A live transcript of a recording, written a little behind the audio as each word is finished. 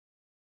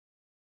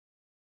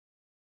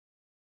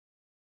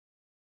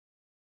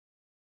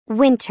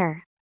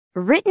Winter,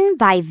 written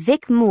by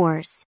Vic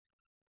Moores,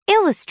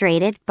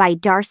 illustrated by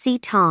Darcy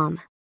Tom.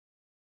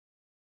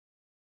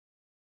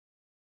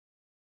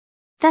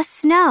 The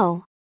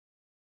snow.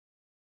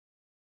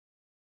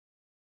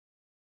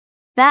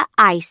 The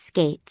ice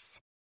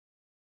skates.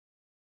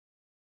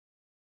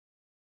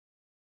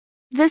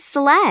 The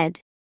sled.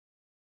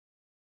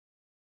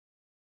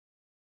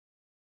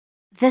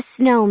 The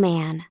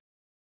snowman.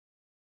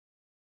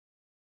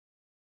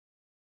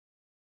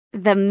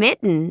 The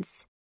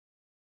mittens.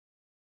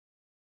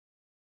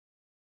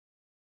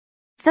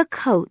 The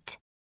coat.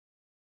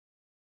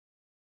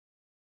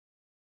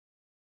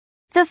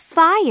 The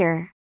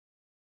fire.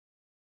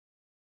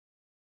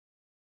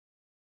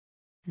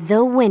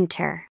 The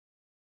winter.